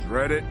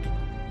Dread it,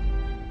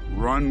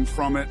 run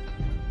from it,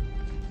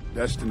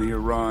 destiny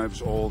arrives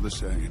all the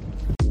same.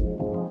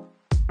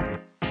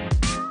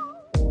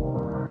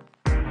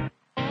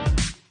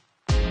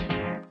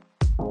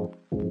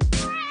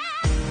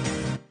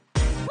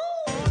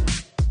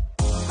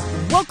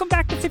 Welcome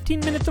back to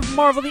 15 Minutes of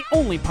Marvel, the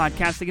only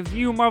podcast that gives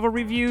you Marvel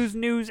reviews,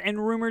 news,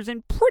 and rumors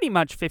in pretty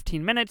much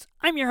 15 minutes.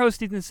 I'm your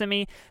host, Ethan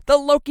Simi. The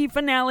Loki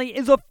finale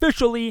is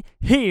officially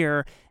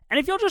here. And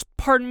if you'll just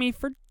pardon me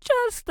for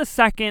just a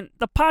second,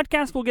 the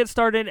podcast will get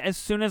started as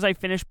soon as I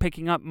finish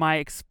picking up my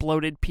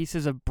exploded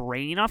pieces of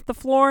brain off the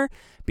floor,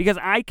 because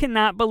I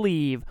cannot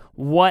believe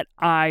what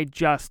I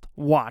just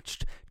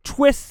watched.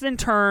 Twists and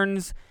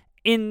turns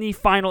in the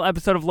final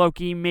episode of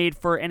Loki made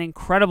for an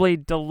incredibly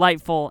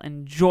delightful,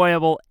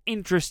 enjoyable,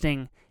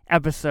 interesting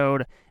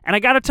episode. And I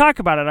gotta talk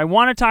about it. I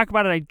want to talk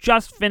about it. I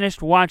just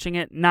finished watching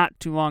it not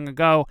too long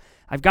ago.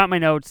 I've got my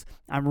notes.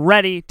 I'm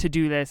ready to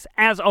do this.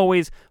 As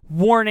always,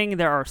 warning,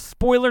 there are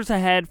spoilers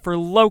ahead for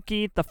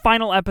Loki, the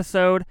final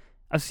episode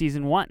of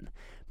Season 1.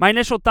 My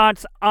initial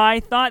thoughts,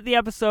 I thought the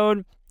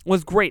episode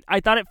was great.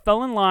 I thought it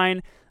fell in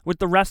line with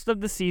the rest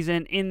of the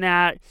season in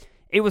that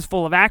it was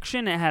full of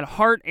action, it had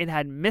heart, it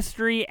had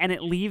mystery, and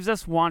it leaves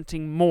us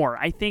wanting more.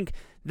 I think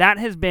that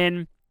has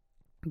been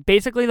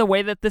basically the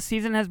way that this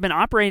season has been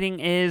operating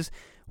is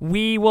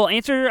we will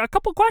answer a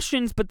couple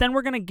questions, but then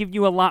we're going to give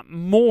you a lot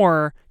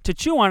more to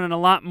chew on and a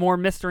lot more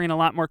mystery and a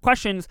lot more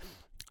questions.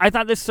 I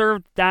thought this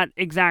served that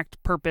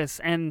exact purpose,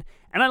 and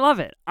I love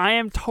it. I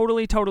am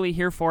totally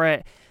here for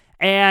it.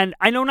 And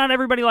I know not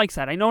everybody likes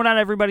that. I know not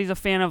everybody's a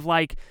fan of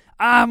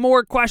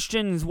more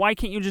questions. Why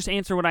can't you just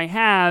answer what I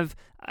have?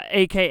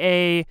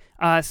 AKA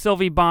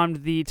Sylvie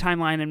bombed the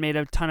timeline and made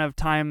a ton of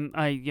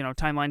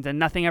timelines and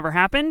nothing ever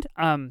happened.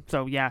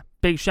 So yeah,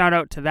 big shout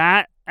out to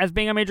that as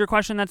being a major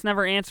question that's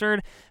never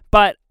answered.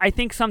 But I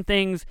think some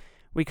things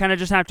we kind of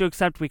just have to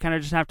accept. We kind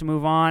of just have to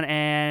move on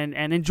and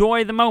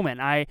enjoy the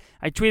moment. I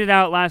tweeted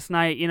out last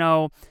night,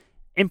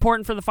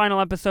 important for the final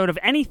episode of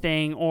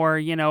anything or,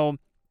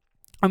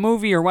 a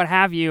movie or what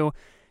have you,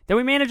 that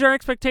we manage our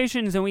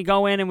expectations and we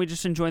go in and we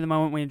just enjoy the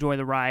moment, we enjoy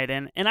the ride.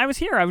 And I was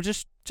here. I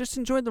was just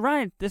enjoyed the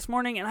ride this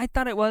morning, and I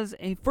thought it was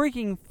a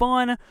freaking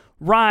fun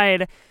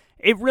ride.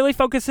 It really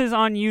focuses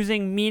on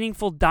using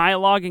meaningful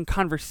dialogue and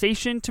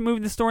conversation to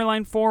move the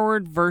storyline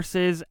forward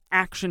versus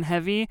action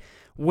heavy,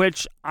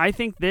 which I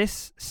think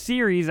this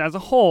series as a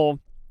whole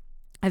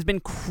has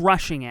been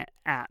crushing it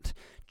at.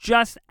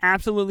 Just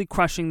absolutely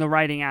crushing the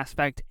writing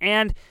aspect.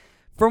 And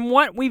from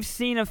what we've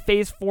seen of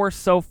Phase 4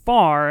 so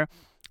far,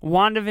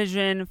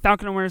 WandaVision,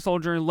 Falcon and Winter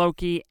Soldier,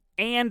 Loki,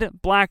 and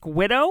Black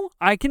Widow.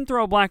 I can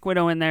throw Black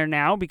Widow in there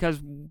now because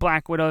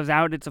Black Widow's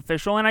out, it's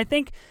official, and I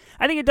think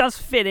it does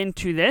fit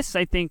into this.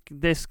 I think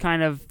this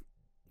kind of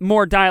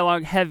more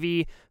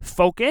dialogue-heavy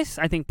focus,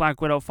 I think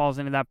Black Widow falls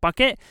into that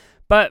bucket.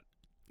 But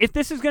if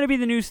this is going to be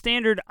the new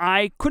standard,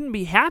 I couldn't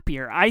be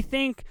happier. I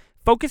think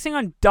focusing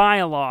on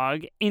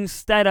dialogue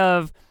instead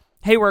of,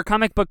 hey, we're a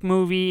comic book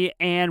movie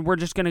and we're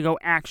just going to go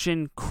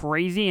action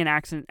crazy and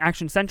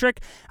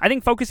action-centric. I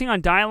think focusing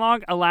on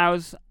dialogue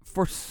allows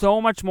for so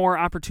much more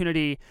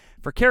opportunity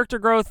for character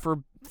growth,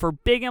 for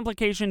big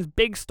implications,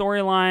 big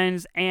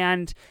storylines,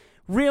 and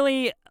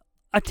really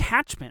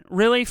attachment.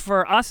 Really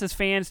for us as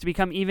fans to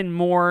become even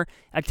more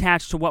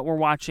attached to what we're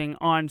watching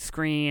on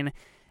screen.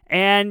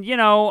 And,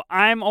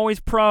 I'm always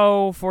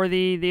pro for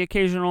the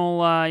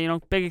occasional,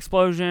 big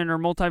explosion or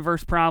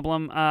multiverse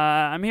problem.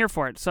 I'm here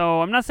for it.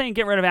 So I'm not saying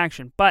get rid of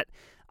action, but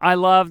I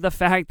love the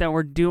fact that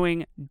we're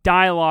doing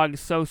dialogue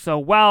so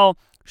well.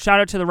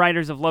 Shout out to the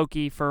writers of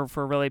Loki for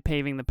really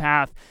paving the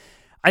path.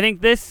 I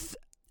think this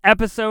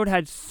episode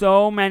had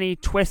so many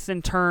twists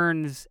and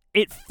turns.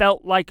 It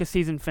felt like a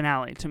season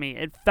finale to me.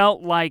 It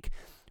felt like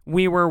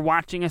we were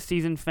watching a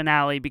season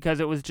finale because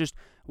it was just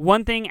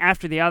one thing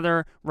after the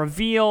other,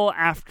 reveal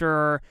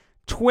after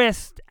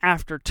twist,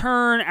 after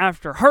turn,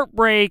 after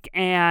heartbreak,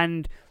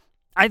 and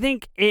I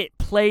think it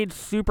played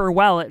super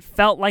well. It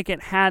felt like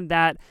it had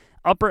that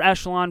upper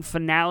echelon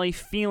finale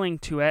feeling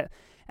to it,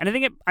 and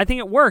I think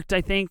it worked.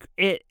 I think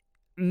it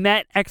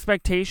met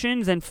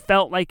expectations and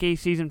felt like a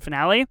season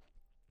finale.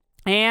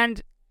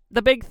 And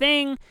the big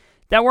thing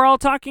that we're all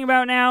talking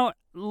about now,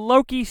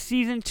 Loki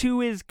Season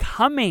 2 is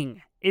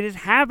coming. It is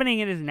happening.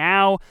 It is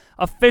now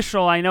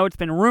official. I know it's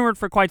been rumored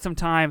for quite some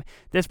time.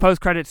 This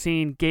post-credit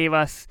scene gave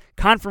us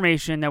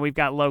confirmation that we've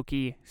got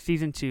Loki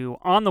Season 2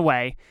 on the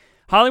way.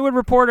 Hollywood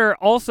Reporter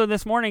also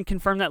this morning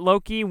confirmed that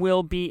Loki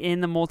will be in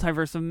the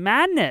Multiverse of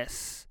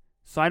Madness.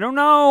 So I don't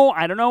know.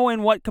 I don't know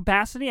in what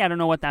capacity. I don't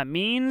know what that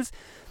means.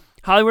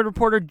 Hollywood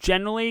Reporter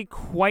generally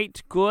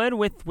quite good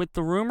with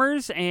the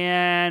rumors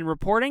and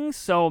reporting,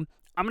 so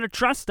I'm going to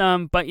trust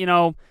them. But,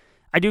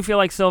 I do feel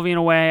like Sylvie in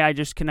a way. I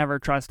just can never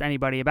trust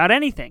anybody about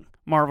anything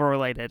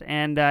Marvel-related.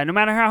 And no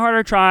matter how hard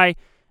I try,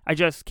 I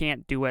just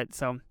can't do it.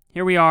 So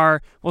here we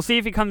are. We'll see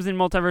if he comes in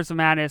Multiverse of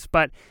Madness,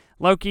 but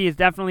Loki is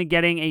definitely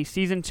getting a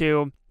Season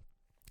 2.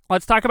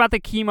 Let's talk about the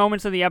key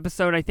moments of the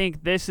episode. I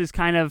think this is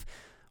kind of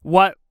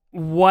what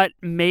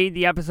made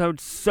the episode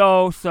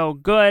so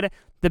good.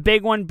 The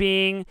big one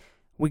being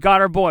we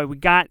got our boy. We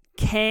got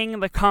Kang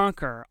the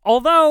Conqueror.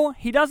 Although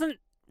he doesn't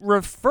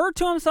refer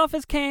to himself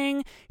as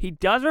Kang, he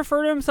does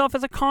refer to himself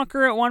as a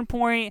conqueror at one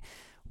point.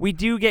 We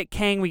do get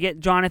Kang. We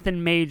get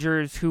Jonathan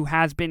Majors, who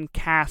has been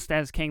cast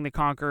as Kang the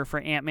Conqueror for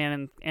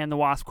Ant-Man and the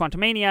Wasp: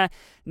 Quantumania.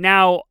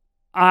 Now,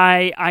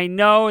 I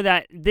know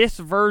that this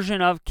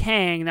version of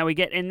Kang that we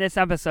get in this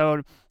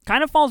episode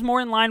kind of falls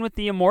more in line with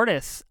the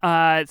Immortus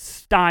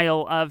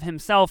style of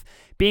himself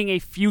being a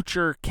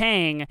future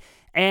Kang.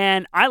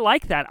 And I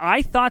like that.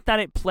 I thought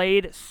that it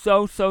played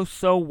so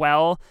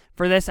well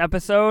for this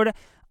episode.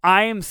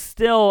 I am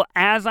still,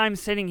 as I'm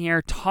sitting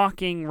here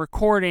talking,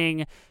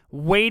 recording,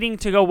 waiting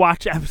to go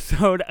watch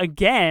episode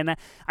again,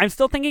 I'm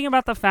still thinking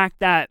about the fact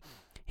that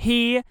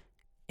he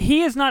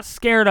is not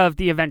scared of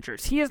the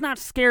Avengers. He is not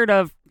scared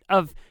of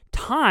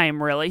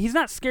time, really. He's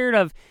not scared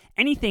of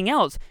anything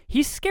else.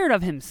 He's scared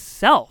of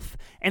himself.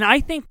 And I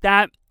think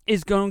that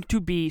is going to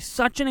be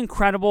such an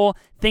incredible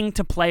thing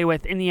to play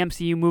with in the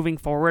MCU moving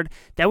forward,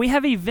 that we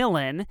have a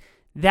villain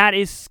that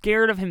is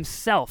scared of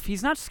himself.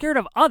 He's not scared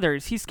of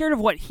others. He's scared of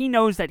what he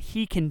knows that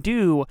he can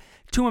do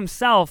to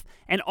himself,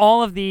 and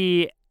all of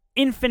the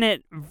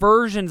infinite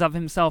versions of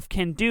himself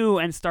can do,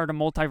 and start a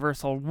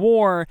multiversal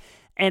war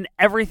and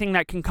everything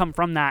that can come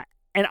from that.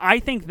 And I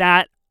think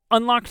that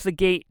unlocks the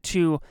gate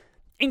to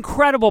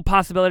incredible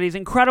possibilities,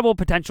 incredible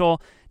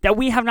potential that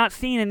we have not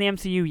seen in the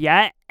MCU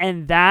yet.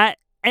 And that,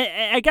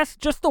 I guess,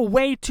 just the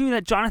way too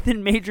that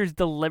Jonathan Majors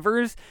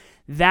delivers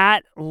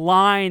that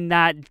line,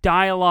 that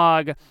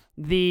dialogue,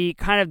 the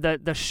kind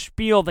of the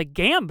spiel, the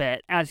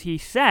gambit, as he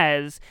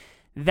says,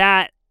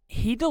 that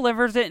he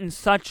delivers it in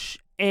such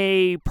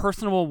a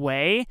personable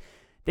way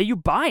that you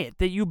buy it,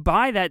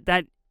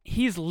 that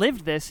he's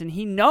lived this and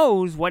he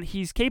knows what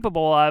he's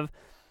capable of.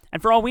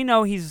 And for all we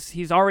know,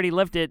 he's already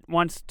lived it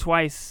once,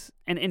 twice,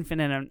 an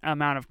infinite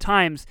amount of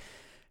times.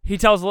 He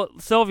tells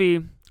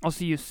Sylvie, "I'll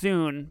see you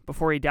soon,"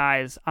 before he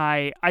dies.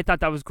 I thought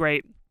that was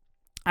great.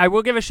 I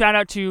will give a shout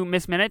out to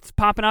Miss Minutes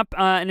popping up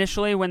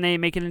initially when they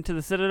make it into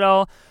the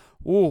Citadel.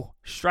 Ooh,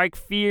 strike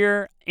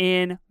fear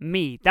in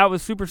me. That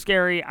was super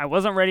scary. I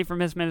wasn't ready for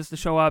Miss Minutes to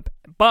show up.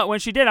 But when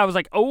she did, I was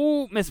like,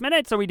 oh, Miss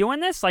Minutes, are we doing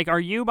this? Like, are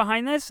you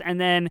behind this?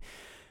 And then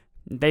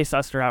they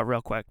sussed her out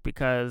real quick,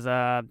 because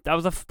that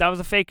was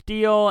a fake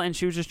deal, and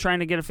she was just trying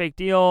to get a fake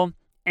deal.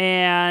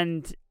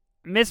 And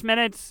Miss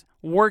Minutes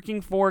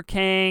working for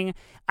Kang,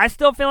 I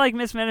still feel like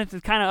Miss Minutes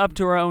is kind of up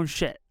to her own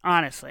shit,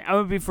 honestly. I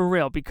would be for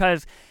real,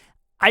 because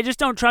I just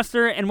don't trust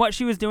her. And what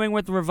she was doing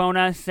with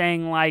Ravonna,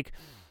 saying like,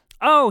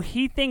 oh,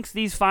 he thinks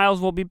these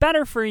files will be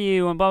better for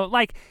you, and blah, blah,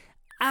 like,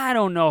 I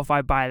don't know if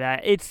I buy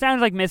that. It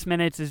sounds like Miss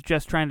Minutes is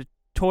just trying to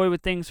toy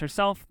with things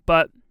herself,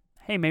 but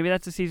hey, maybe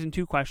that's a season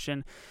 2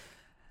 question.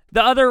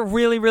 The other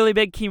really, really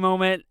big key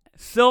moment,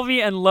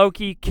 Sylvie and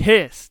Loki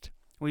kissed.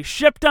 We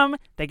shipped them,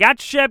 they got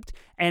shipped,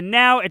 and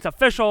now it's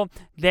official,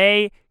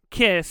 they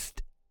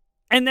kissed.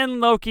 And then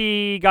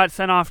Loki got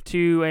sent off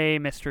to a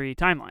mystery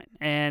timeline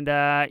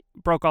and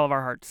broke all of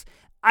our hearts.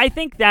 I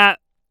think that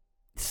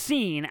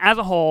scene as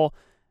a whole,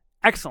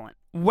 excellent.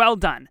 Well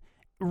done.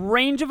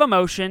 Range of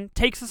emotion,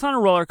 takes us on a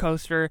roller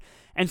coaster,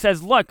 and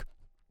says, look,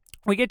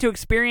 we get to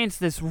experience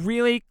this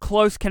really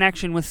close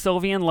connection with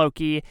Sylvie and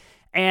Loki,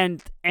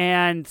 and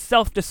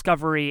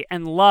self-discovery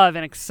and love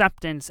and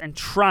acceptance and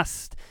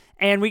trust,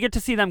 and we get to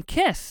see them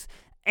kiss.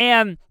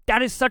 And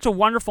that is such a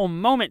wonderful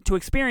moment to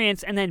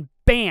experience, and then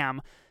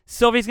bam,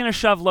 Sylvie's going to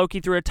shove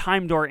Loki through a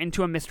time door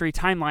into a mystery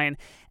timeline.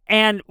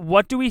 And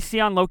what do we see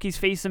on Loki's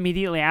face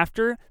immediately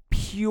after?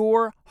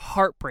 Pure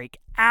heartbreak.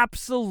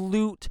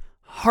 Absolute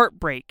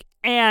heartbreak.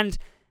 And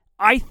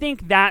I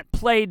think that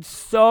played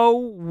so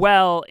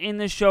well in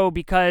the show,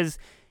 because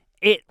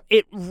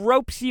it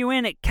ropes you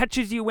in, it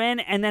catches you in,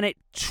 and then it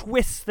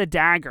twists the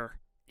dagger,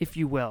 if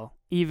you will,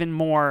 even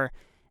more.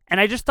 And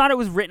I just thought it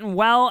was written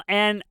well,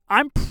 and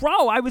I'm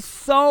pro. I was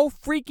so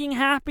freaking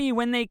happy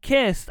when they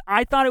kissed.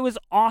 I thought it was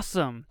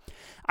awesome.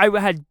 I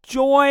had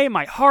joy.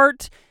 My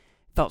heart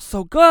felt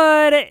so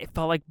good. It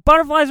felt like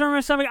butterflies around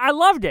my stomach. I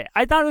loved it.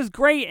 I thought it was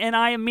great, and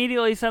I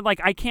immediately said,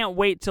 like, I can't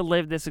wait to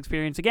live this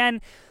experience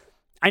again.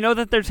 I know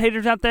that there's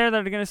haters out there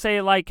that are going to say,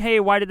 like, hey,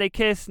 why did they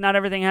kiss? Not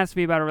everything has to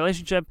be about a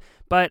relationship.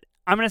 But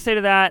I'm going to say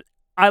to that,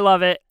 I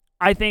love it.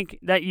 I think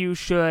that you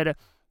should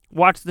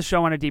watch the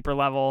show on a deeper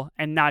level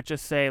and not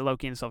just say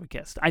Loki and Sylvie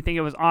kissed. I think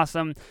it was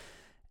awesome.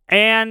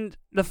 And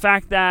the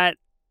fact that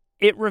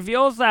it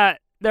reveals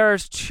that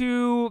there's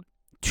two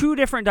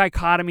different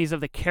dichotomies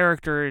of the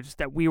characters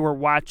that we were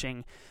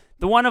watching.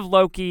 The one of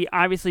Loki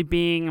obviously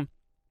being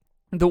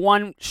the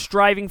one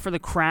striving for the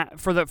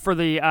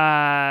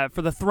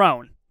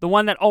throne, the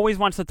one that always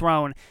wants the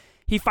throne.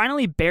 He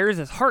finally bears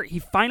his heart. He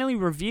finally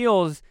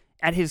reveals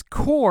at his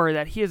core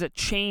that he is a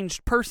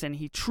changed person.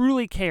 He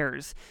truly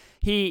cares.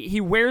 He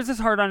wears his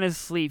heart on his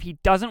sleeve. He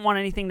doesn't want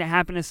anything to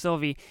happen to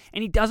Sylvie,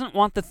 and he doesn't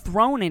want the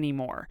throne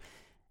anymore.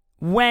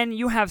 When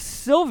you have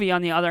Sylvie,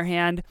 on the other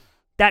hand,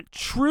 that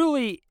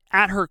truly,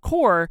 at her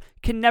core,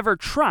 can never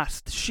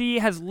trust. She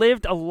has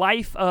lived a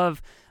life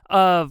of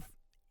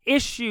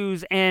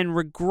issues and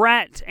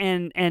regret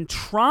and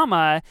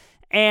trauma,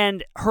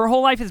 And her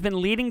whole life has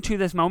been leading to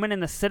this moment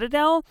in the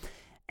Citadel.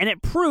 And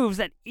it proves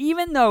that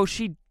even though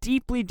she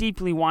deeply,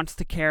 deeply wants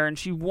to care and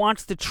she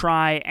wants to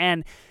try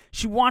and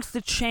she wants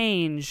to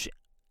change,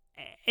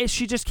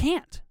 she just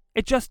can't.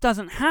 It just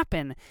doesn't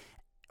happen.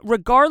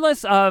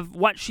 Regardless of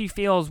what she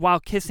feels while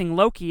kissing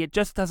Loki, it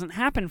just doesn't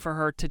happen for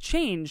her to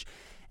change.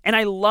 And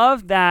I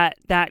love that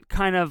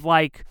kind of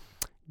like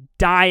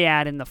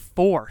dyad in the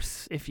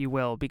Force, if you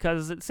will,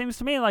 because it seems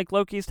to me like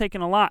Loki's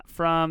taken a lot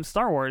from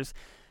Star Wars.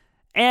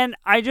 And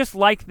I just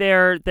like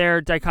their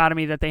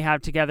dichotomy that they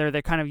have together.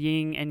 They're kind of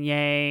yin and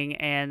yang,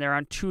 and they're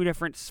on two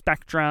different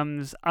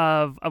spectrums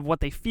of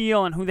what they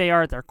feel and who they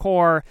are at their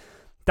core.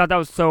 Thought that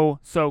was so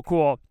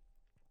cool.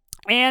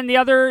 And the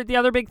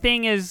other big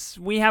thing is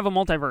we have a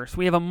multiverse.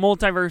 We have a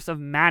multiverse of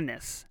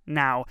madness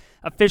now,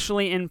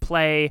 officially in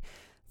play.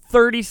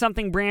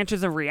 30-something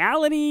branches of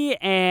reality,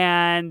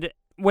 and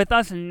with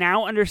us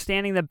now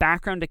understanding the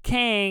background to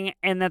Kang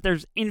and that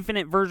there's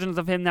infinite versions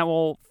of him that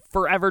will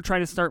forever try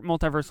to start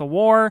multiversal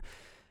war.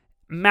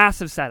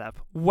 Massive setup.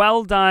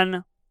 Well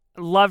done.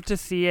 Love to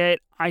see it.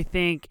 I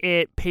think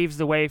it paves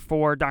the way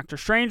for Doctor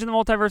Strange in the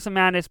Multiverse of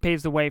Madness,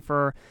 paves the way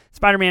for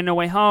Spider-Man No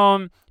Way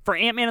Home, for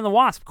Ant-Man and the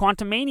Wasp,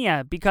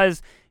 Quantumania,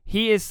 because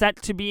he is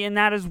set to be in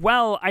that as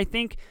well. I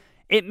think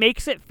it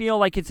makes it feel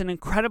like it's an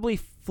incredibly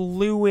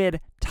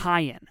fluid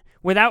tie-in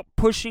without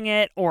pushing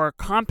it or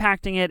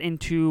compacting it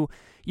into,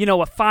 a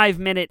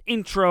 5-minute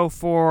intro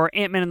for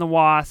Ant-Man and the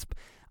Wasp.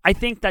 I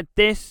think that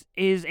this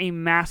is a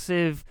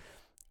massive,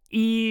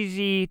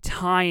 easy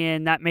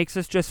tie-in that makes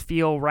us just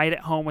feel right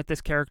at home with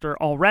this character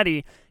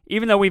already,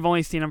 even though we've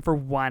only seen him for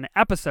one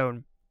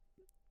episode.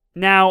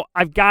 Now,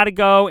 I've got to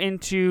go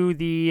into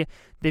the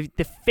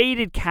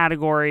faded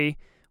category.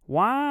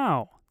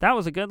 Wow, that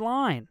was a good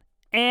line.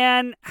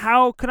 And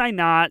how could I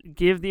not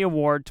give the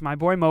award to my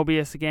boy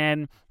Mobius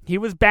again? He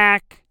was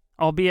back,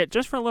 albeit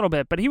just for a little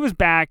bit, but he was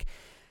back.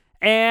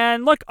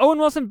 And look, Owen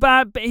Wilson,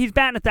 he's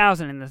batting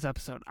 1,000 in this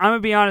episode. I'm going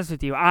to be honest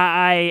with you.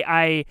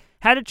 I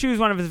had to choose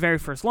one of his very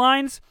first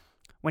lines.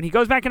 When he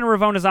goes back into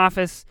Ravona's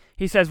office,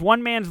 he says,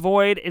 "One man's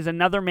void is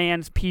another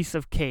man's piece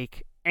of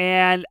cake."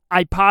 And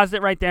I paused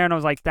it right there, and I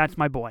was like, that's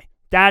my boy.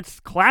 That's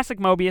classic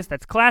Mobius.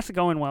 That's classic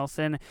Owen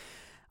Wilson.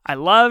 I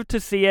love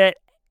to see it,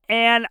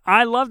 and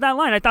I love that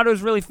line. I thought it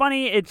was really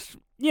funny. It's,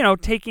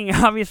 taking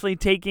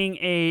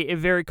a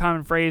very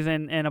common phrase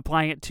and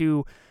applying it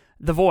to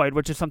the void,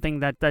 which is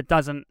something that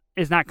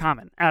is not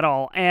common at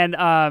all. And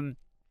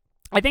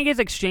I think his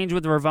exchange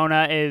with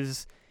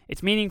Ravonna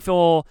it's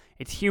meaningful,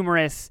 it's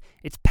humorous,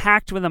 it's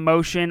packed with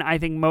emotion. I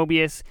think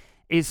Mobius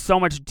is so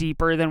much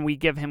deeper than we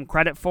give him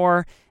credit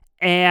for.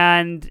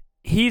 And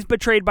he's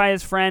betrayed by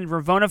his friend.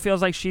 Ravonna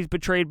feels like she's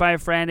betrayed by a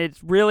friend.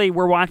 It's really,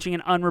 we're watching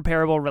an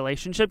unrepairable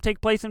relationship take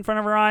place in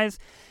front of our eyes.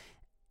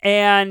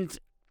 And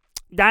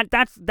that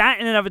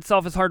in and of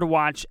itself is hard to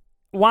watch.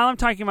 While I'm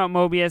talking about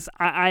Mobius,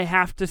 I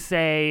have to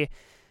say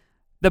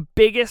the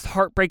biggest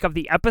heartbreak of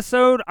the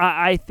episode,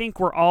 I think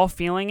we're all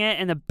feeling it,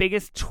 and the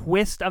biggest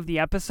twist of the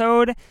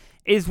episode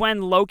is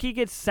when Loki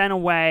gets sent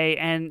away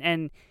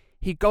and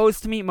he goes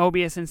to meet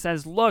Mobius and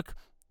says, "Look,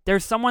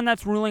 there's someone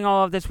that's ruling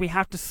all of this. We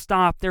have to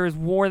stop. There is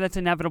war that's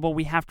inevitable.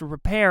 We have to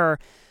repair."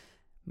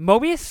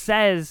 Mobius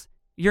says,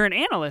 "You're an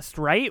analyst,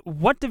 right?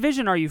 What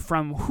division are you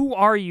from? Who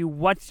are you?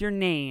 What's your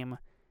name?"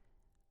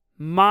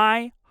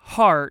 My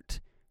heart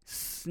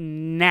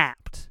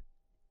snapped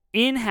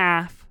in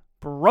half,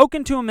 broke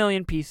into a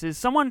million pieces.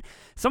 Someone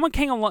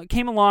came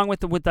along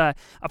with a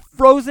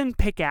frozen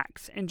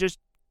pickaxe and just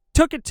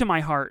took it to my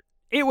heart.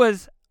 It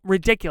was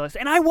ridiculous,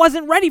 and I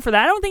wasn't ready for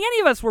that. I don't think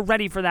any of us were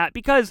ready for that,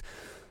 because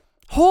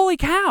holy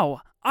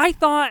cow, I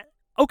thought,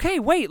 okay,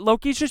 wait,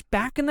 Loki's just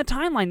back in the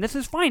timeline. This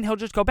is fine. He'll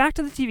just go back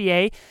to the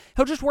TVA.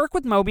 He'll just work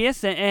with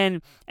Mobius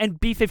and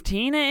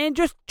B-15 and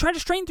just try to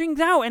straighten things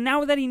out. And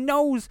now that he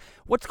knows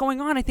what's going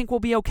on, I think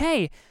we'll be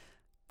okay.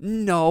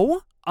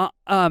 No.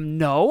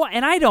 No.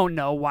 And I don't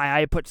know why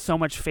I put so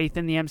much faith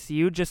in the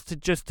MCU just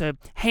to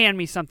hand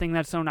me something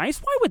that's so nice.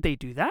 Why would they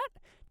do that?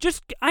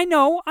 I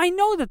know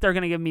that they're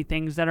going to give me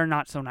things that are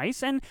not so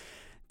nice. And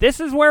this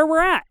is where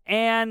we're at.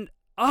 And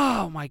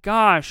oh my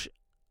gosh,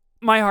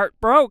 my heart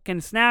broke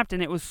and snapped,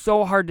 and it was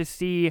so hard to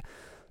see.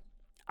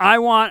 I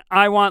want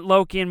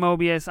Loki and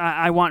Mobius.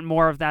 I want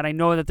more of that. I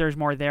know that there's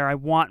more there. I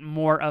want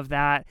more of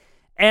that.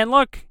 And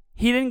look,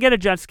 he didn't get a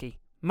jet ski.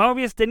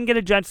 Mobius didn't get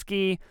a jet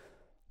ski.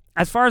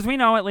 As far as we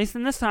know, at least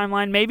in this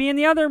timeline, maybe in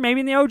the OG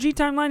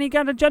timeline, he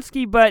got a jet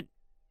ski, but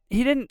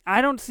he didn't.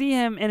 I don't see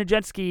him in a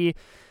jet ski.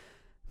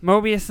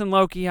 Mobius and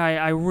Loki,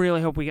 I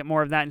really hope we get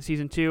more of that in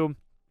season 2.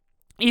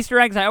 Easter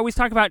eggs, I always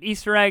talk about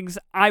Easter eggs.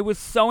 I was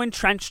so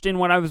entrenched in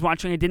what I was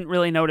watching, I didn't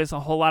really notice a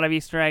whole lot of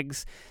Easter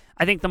eggs.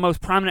 I think the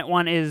most prominent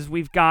one is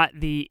we've got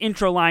the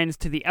intro lines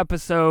to the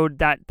episode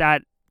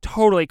that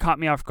totally caught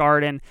me off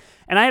guard, and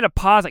I had to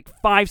pause like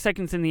 5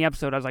 seconds in the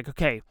episode. I was like,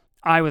 okay,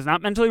 I was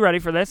not mentally ready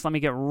for this. Let me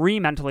get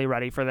mentally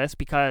ready for this,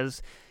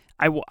 because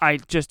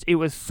it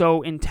was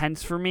so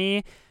intense for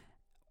me.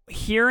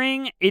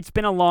 Hearing, it's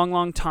been a long,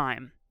 long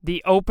time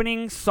the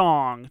opening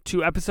song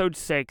to episode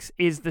 6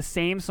 is the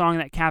same song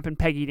that Cap and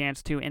Peggy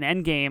danced to in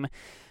Endgame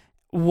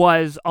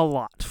was a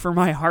lot for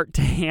my heart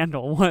to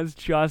handle, was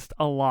just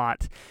a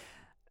lot.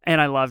 And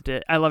I loved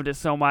it. I loved it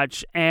so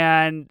much.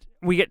 And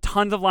we get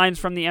tons of lines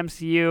from the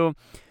MCU.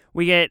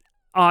 We get,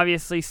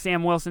 obviously,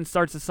 Sam Wilson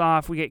starts us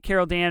off. We get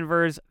Carol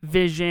Danvers,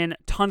 Vision,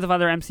 tons of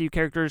other MCU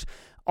characters.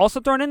 Also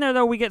thrown in there,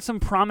 though, we get some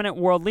prominent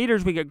world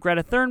leaders. We get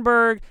Greta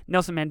Thunberg,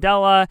 Nelson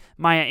Mandela,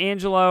 Maya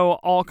Angelou,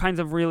 all kinds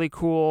of really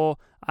cool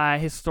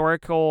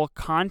historical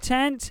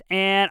content.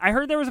 And I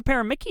heard there was a pair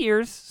of Mickey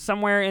ears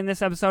somewhere in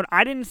this episode.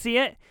 I didn't see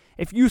it.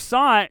 If you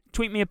saw it,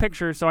 tweet me a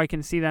picture so I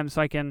can see them,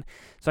 so I can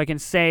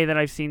say that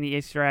I've seen the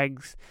Easter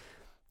eggs.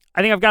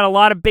 I think I've got a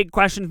lot of big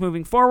questions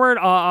moving forward.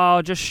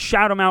 I'll just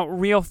shout them out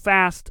real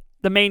fast.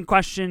 The main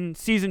question,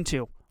 Season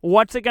 2.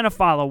 What's it going to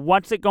follow?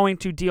 What's it going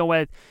to deal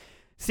with?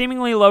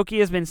 Seemingly, Loki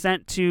has been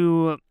sent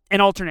to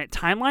an alternate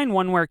timeline,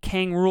 one where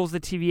Kang rules the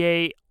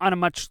TVA on a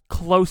much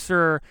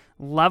closer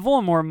level,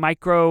 a more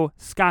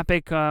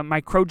microscopic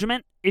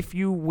microregiment, if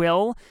you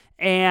will.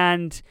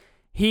 And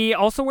he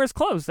also wears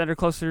clothes that are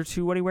closer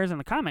to what he wears in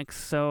the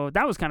comics, so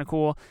that was kind of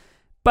cool.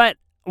 But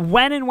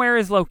when and where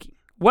is Loki?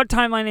 What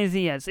timeline is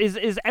he in?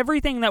 Is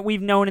everything that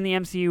we've known in the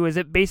MCU, is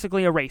it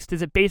basically erased?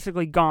 Is it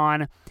basically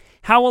gone?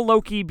 How will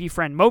Loki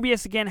befriend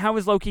Mobius again? How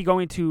is Loki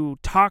going to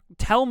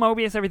tell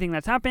Mobius everything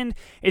that's happened?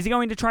 Is he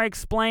going to try to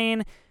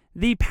explain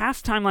the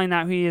past timeline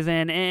that he is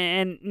in?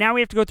 And now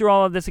we have to go through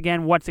all of this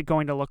again. What's it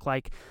going to look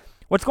like?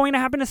 What's going to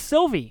happen to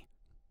Sylvie?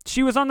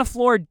 She was on the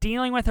floor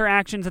dealing with her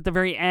actions at the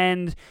very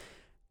end.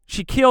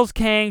 She kills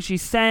Kang. She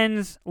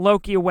sends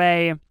Loki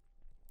away.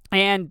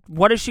 And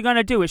what is she going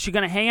to do? Is she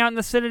going to hang out in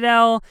the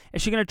Citadel?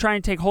 Is she going to try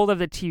and take hold of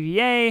the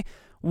TVA?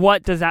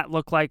 What does that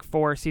look like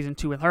for Season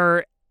 2 with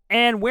her?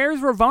 And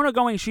where's Ravonna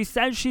going? She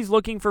says she's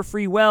looking for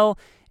free will.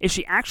 Is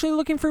she actually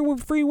looking for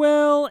free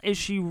will? Is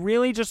she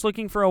really just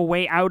looking for a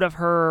way out of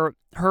her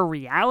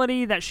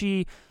reality that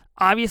she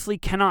obviously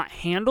cannot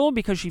handle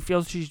because she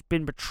feels she's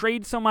been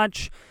betrayed so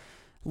much?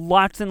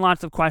 Lots and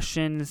lots of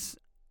questions.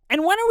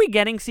 And when are we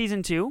getting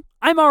Season 2?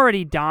 I'm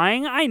already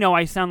dying. I know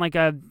I sound like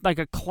a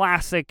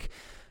classic,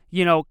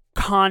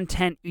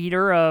 content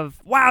eater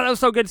of, wow, that was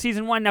so good,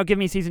 Season 1, now give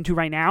me Season 2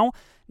 right now.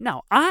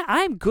 No,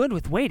 I'm good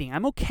with waiting.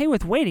 I'm okay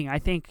with waiting. I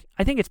think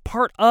it's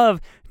part of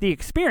the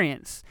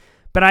experience.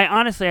 But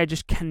I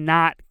just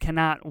cannot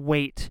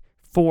wait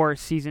for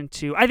Season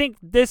 2. I think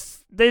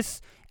this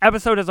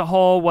episode as a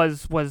whole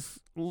was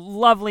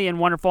lovely and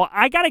wonderful.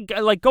 I gotta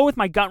go with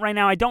my gut right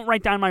now. I don't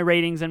write down my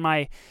ratings in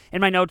my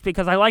notes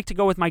because I like to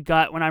go with my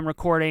gut when I'm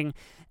recording.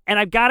 And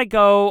I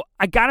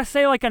gotta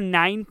say like a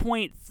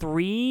 9.3,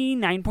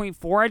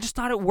 9.4. I just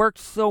thought it worked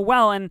so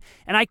well, and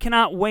I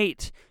cannot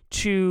wait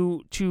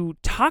to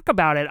talk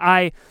about it.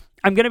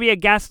 I'm going to be a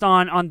guest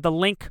on the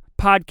Link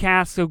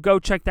podcast, so go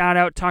check that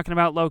out, talking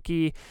about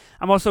Loki.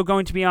 I'm also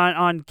going to be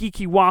on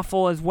Geeky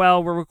Waffle as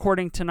well. We're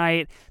recording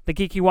tonight, the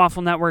Geeky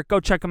Waffle Network. Go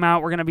check them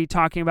out. We're going to be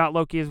talking about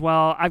Loki as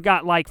well. I've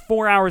got like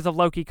 4 hours of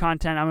Loki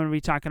content I'm going to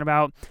be talking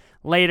about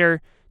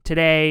later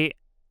today,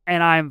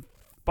 and I'm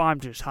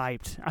just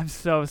hyped. I'm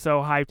so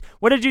hyped.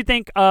 What did you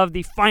think of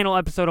the final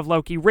episode of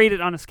Loki? Rate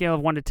it on a scale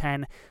of 1 to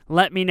 10.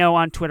 Let me know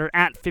on Twitter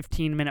at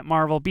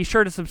 15MinuteMarvel. Be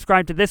sure to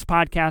subscribe to this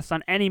podcast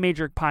on any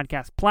major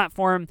podcast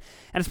platform.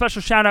 And a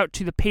special shout out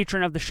to the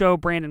patron of the show,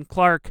 Brandon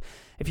Clark.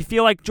 If you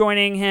feel like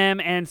joining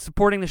him and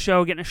supporting the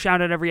show, getting a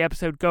shout out every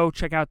episode, go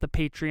check out the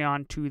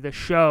Patreon to the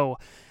show.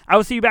 I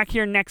will see you back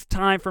here next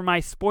time for my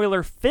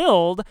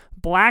spoiler-filled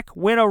Black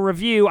Widow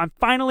review. I'm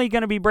finally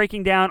going to be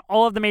breaking down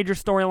all of the major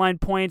storyline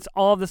points,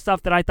 all of the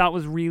stuff that I thought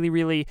was really,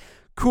 really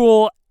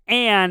cool,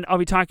 and I'll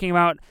be talking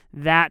about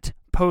that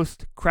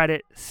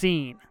post-credit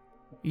scene.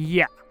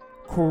 Yeah,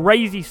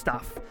 crazy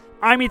stuff.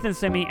 I'm Ethan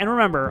Simi, and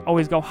remember,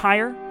 always go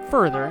higher,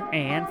 further,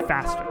 and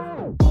faster.